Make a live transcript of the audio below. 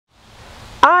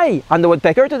Hi, on the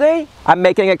Woodpecker today, I'm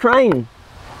making a crane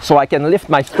so I can lift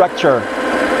my structure.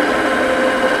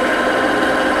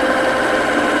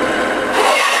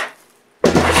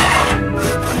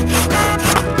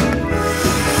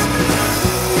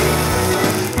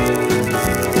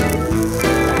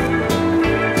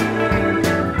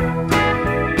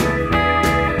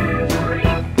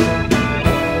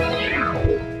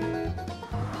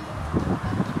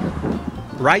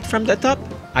 Right from the top,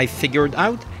 I figured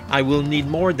out I will need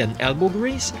more than elbow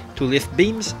grease to lift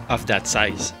beams of that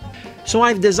size. So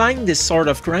I've designed this sort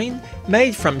of crane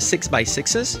made from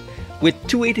 6x6s with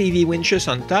two 8AV winches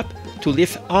on top to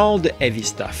lift all the heavy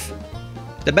stuff.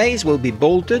 The base will be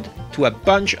bolted to a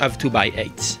bunch of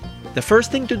 2x8s. The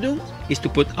first thing to do is to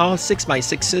put all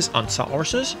 6x6s on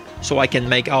sawhorses so I can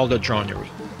make all the joinery.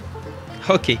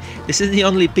 Okay, this is the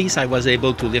only piece I was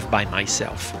able to lift by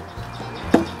myself.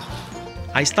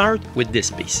 I start with this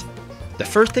piece. The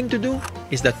first thing to do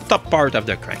is the top part of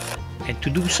the crane, and to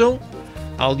do so,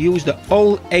 I'll use the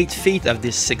whole 8 feet of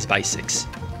this 6x6.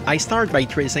 I start by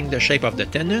tracing the shape of the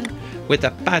tenon with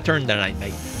a pattern that I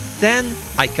made. Then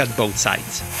I cut both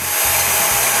sides.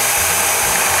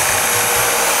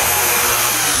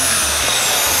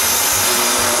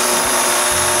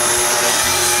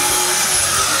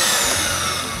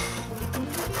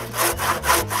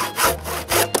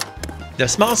 The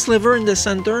small sliver in the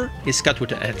center is cut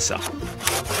with a handsaw.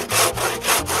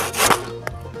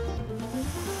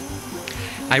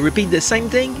 I repeat the same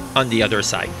thing on the other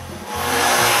side.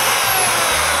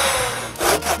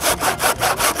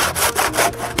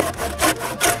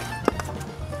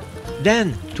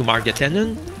 Then, to mark the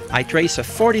tenon, I trace a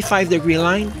 45-degree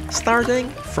line starting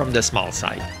from the small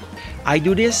side. I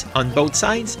do this on both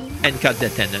sides and cut the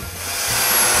tenon.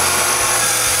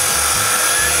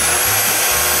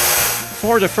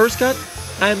 For the first cut,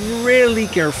 I'm really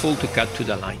careful to cut to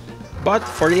the line, but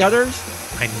for the others,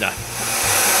 I'm not.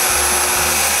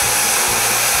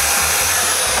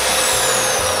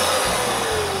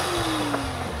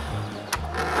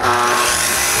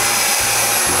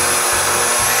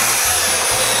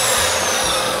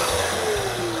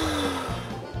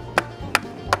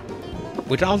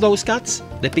 With all those cuts,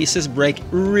 the pieces break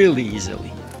really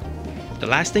easily. The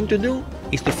last thing to do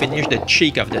is to finish the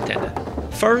cheek of the tenon.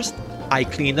 First, I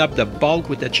clean up the bulk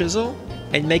with a chisel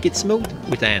and make it smooth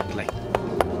with a hand plane.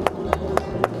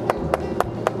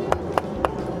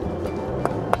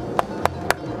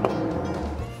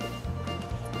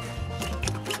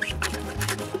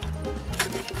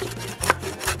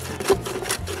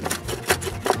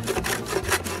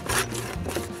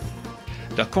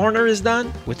 The corner is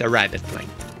done with a rabbet plane.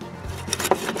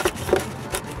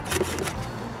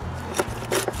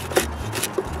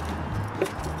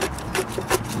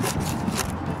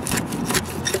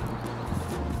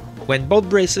 When both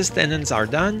braces tenons are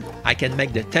done, I can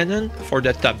make the tenon for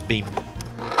the top beam.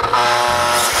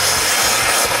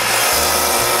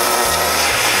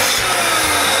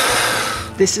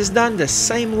 This is done the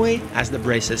same way as the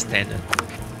braces tenon.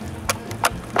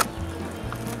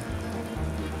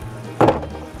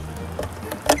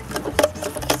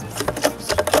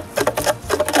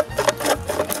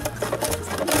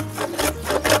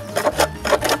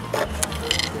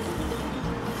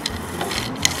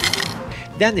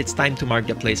 Then it's time to mark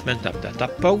the placement of the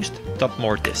top post, top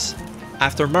mortise.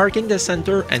 After marking the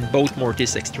center and both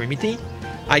mortise extremity,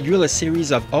 I drill a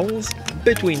series of holes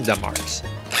between the marks.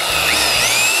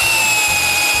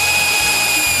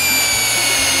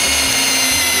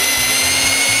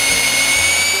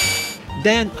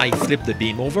 Then I flip the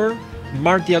beam over,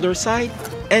 mark the other side,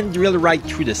 and drill right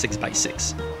through the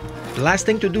 6x6. The last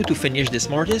thing to do to finish this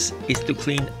mortise is to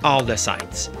clean all the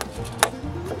sides.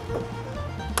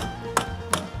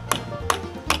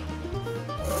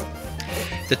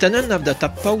 The tenon of the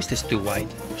top post is too wide,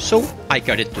 so I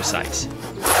cut it to size.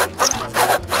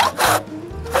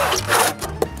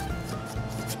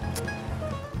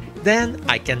 Then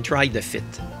I can try the fit.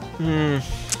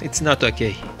 It's not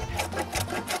okay.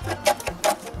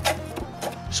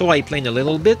 So I plane a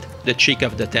little bit the cheek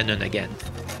of the tenon again.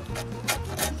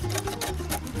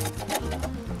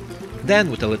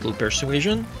 Then with a little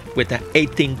persuasion, with an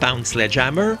 18-pound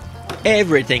sledgehammer,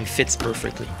 everything fits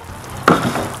perfectly.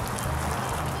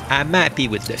 I'm happy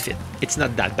with the fit, it's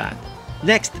not that bad.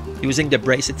 Next, using the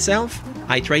brace itself,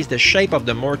 I trace the shape of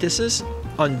the mortises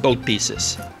on both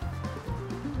pieces.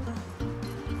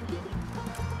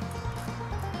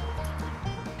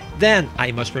 Then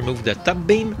I must remove the top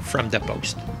beam from the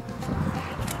post.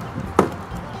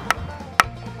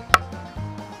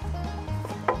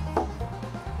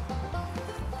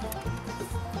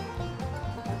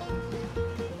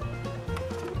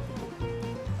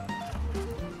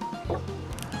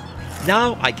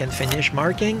 Now I can finish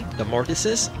marking the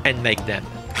mortises and make them.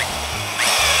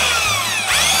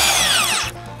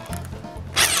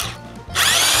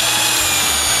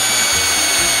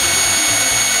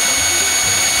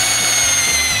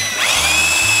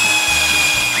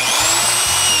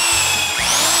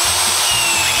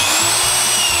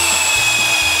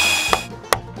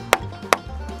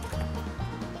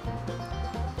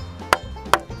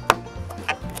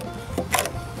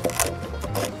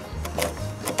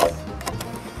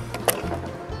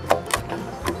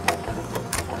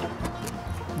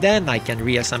 Then I can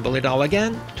reassemble it all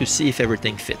again to see if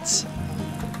everything fits.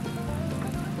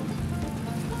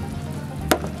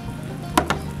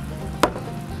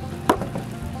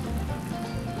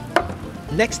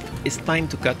 Next, it's time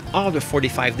to cut all the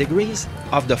 45 degrees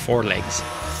of the forelegs.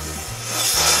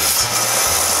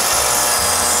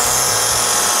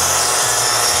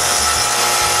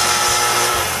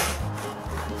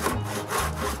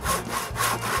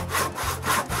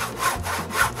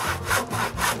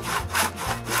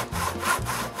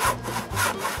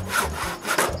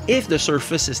 If the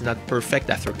surface is not perfect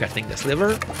after cutting the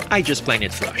sliver, I just plane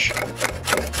it flush.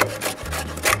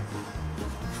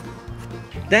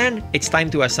 Then it's time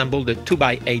to assemble the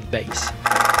 2x8 base.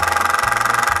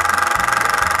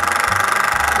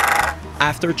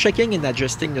 After checking and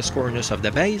adjusting the squareness of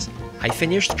the base, I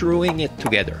finish screwing it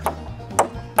together.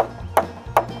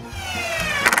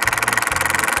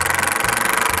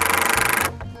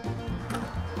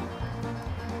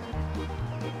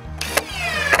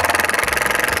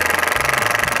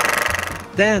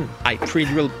 Then I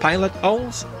pre-drill pilot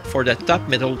holes for the top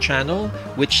metal channel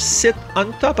which sit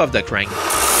on top of the crane.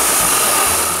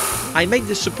 I made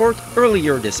the support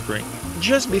earlier this spring,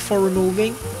 just before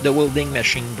removing the welding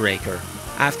machine breaker.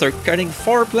 After cutting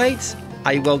 4 plates,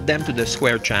 I weld them to the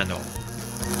square channel.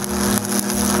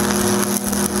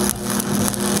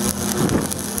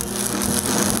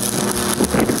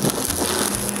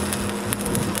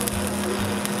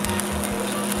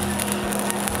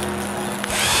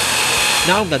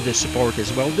 Now that the support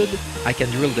is welded, I can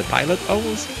drill the pilot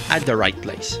holes at the right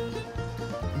place.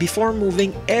 Before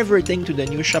moving everything to the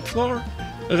new shop floor,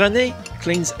 René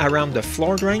cleans around the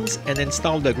floor drains and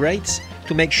installs the grates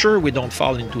to make sure we don't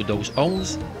fall into those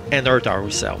holes and hurt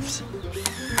ourselves.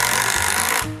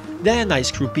 Then I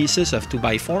screw pieces of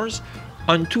 2x4s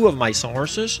on 2 of my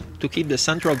sawhorses to keep the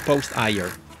central post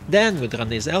higher. Then, with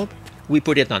René's help, we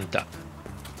put it on top.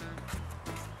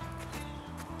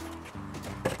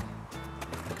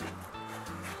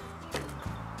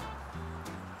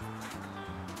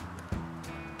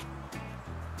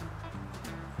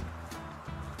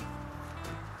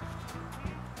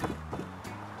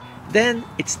 Then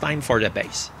it's time for the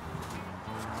base.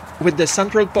 With the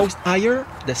central post higher,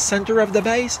 the center of the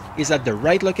base is at the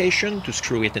right location to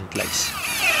screw it in place.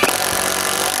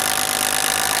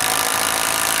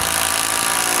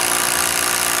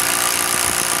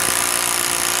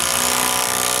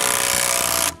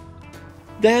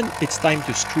 Then it's time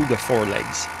to screw the 4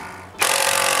 legs.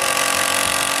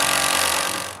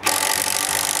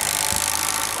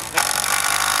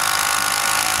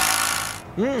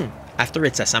 After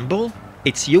it's assembled,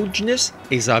 its hugeness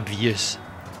is obvious.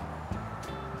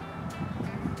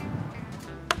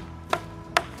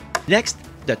 Next,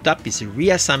 the top is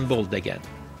reassembled again.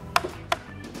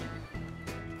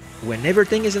 When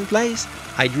everything is in place,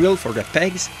 I drill for the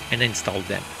pegs and install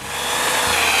them.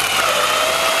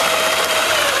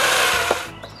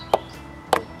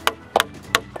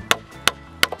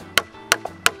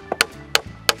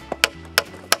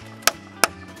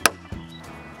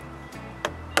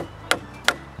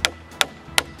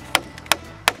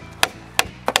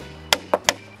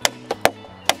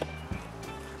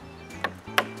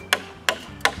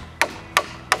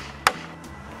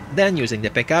 Then, using the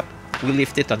pickup, we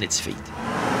lift it on its feet.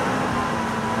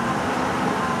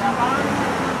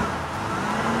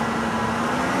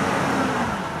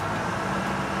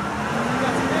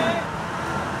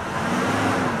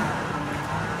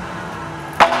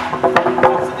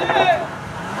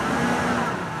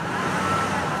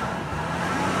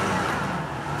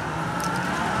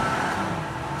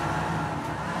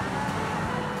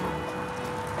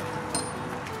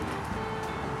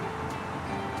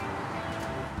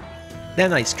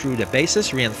 Then I screw the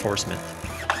base's reinforcement.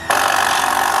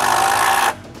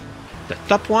 The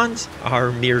top ones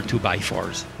are mere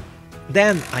 2x4s.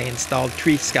 Then I install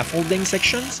 3 scaffolding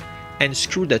sections and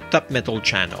screw the top metal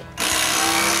channel.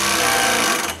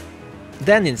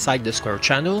 Then inside the square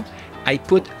channel, I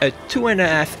put a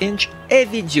 2.5-inch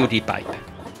heavy-duty pipe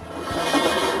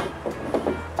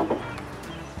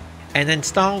and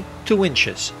install 2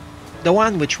 inches The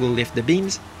one which will lift the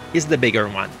beams is the bigger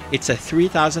one. It's a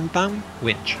 3,000-pound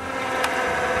winch.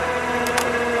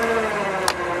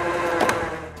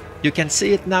 You can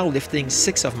see it now lifting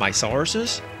 6 of my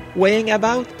sawhorses, weighing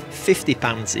about 50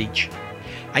 pounds each.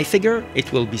 I figure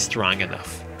it will be strong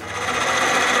enough.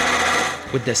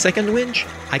 With the second winch,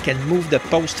 I can move the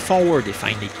post forward if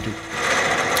I need to.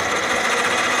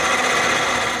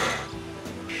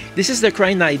 This is the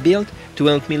crane I built to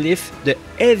help me lift the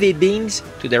heavy beams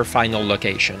to their final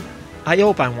location. I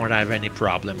hope I won't have any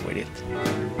problem with it.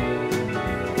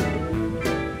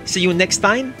 See you next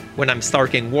time when I'm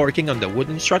starting working on the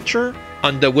wooden structure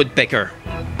on the Woodpecker.